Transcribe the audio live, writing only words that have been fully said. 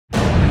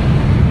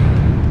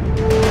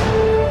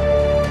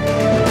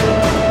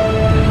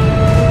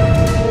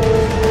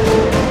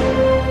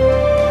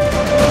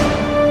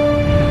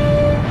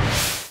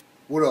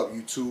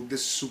YouTube.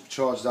 This is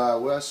Supercharged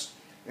iOS,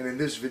 and in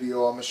this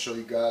video I'm going to show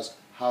you guys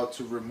how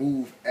to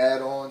remove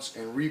add-ons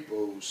and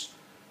repos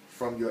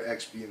from your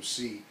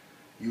XBMC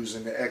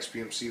using the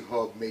XBMC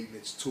Hub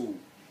maintenance tool.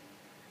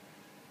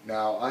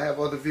 Now, I have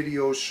other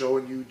videos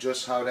showing you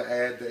just how to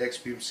add the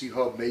XBMC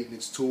Hub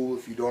maintenance tool.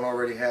 If you don't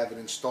already have it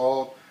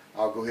installed,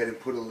 I'll go ahead and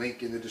put a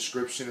link in the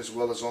description as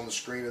well as on the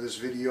screen of this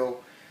video,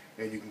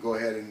 and you can go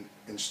ahead and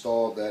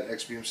install that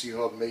XBMC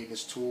Hub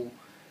maintenance tool,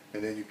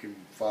 and then you can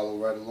follow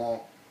right along.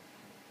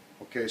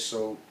 Okay,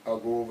 so I'll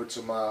go over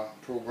to my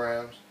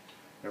programs,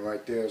 and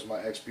right there is my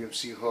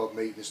XBMC Hub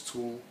maintenance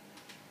tool.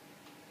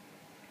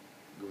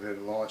 Go ahead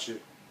and launch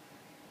it.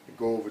 And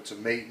go over to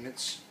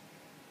maintenance,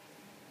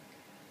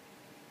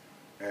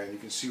 and you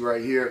can see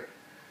right here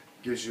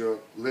gives you a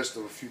list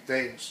of a few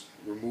things: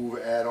 remove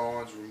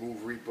add-ons,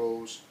 remove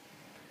repos.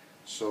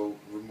 So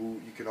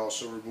you can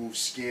also remove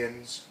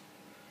skins,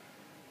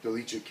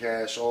 delete your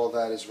cache. All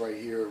that is right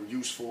here.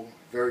 Useful,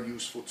 very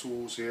useful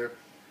tools here.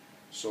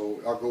 So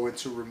I'll go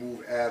into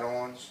remove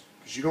add-ons,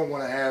 because you don't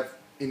want to have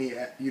any,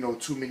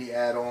 too many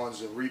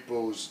add-ons and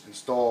repos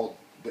installed,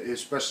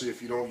 especially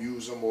if you don't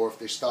use them or if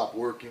they stop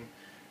working.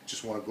 You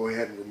just want to go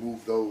ahead and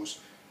remove those,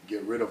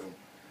 get rid of them.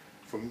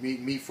 For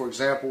me, for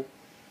example,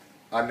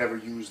 I never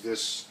use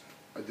this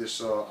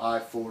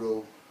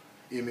iPhoto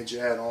image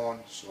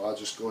add-on, so I'll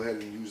just go ahead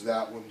and use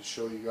that one to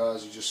show you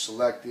guys. You just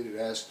select it. It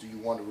asks, do you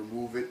want to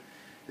remove it?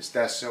 It's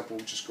that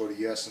simple. Just go to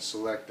yes and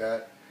select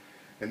that.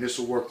 And this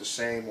will work the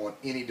same on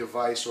any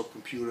device or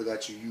computer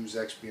that you use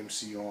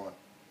XBMC on.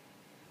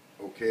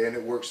 Okay, and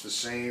it works the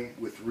same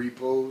with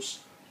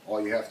repos.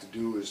 All you have to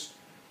do is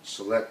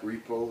select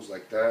repos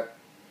like that.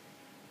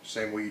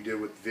 Same way you did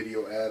with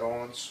video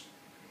add-ons.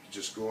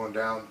 Just go on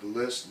down the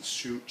list and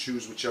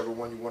choose whichever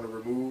one you want to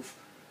remove.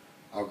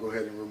 I'll go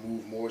ahead and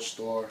remove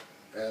MoreStar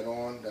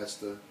add-on. That's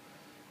the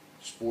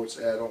sports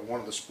add-on,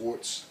 one of the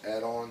sports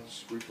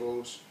add-ons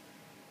repos.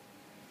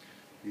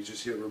 You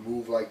just hit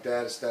remove like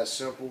that. It's that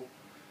simple.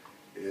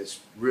 It's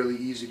really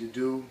easy to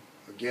do.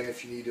 Again,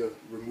 if you need to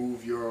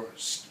remove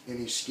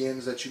any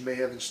skins that you may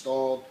have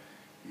installed,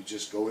 you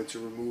just go into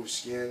remove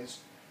skins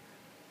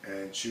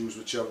and choose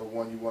whichever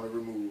one you want to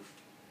remove.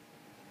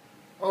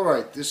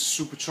 Alright, this is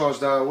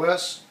Supercharged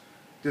iOS.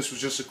 This was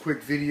just a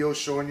quick video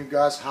showing you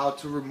guys how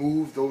to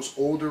remove those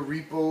older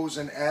repos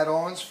and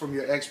add-ons from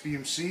your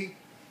XBMC.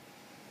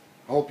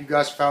 I hope you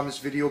guys found this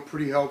video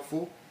pretty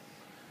helpful.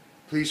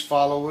 Please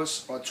follow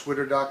us on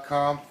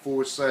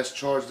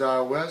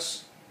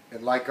twitter.com/chargedios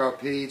and like our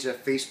page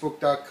at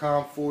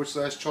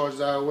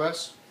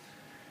facebook.com/chargedios.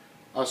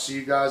 I'll see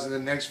you guys in the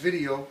next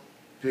video.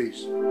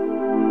 Peace.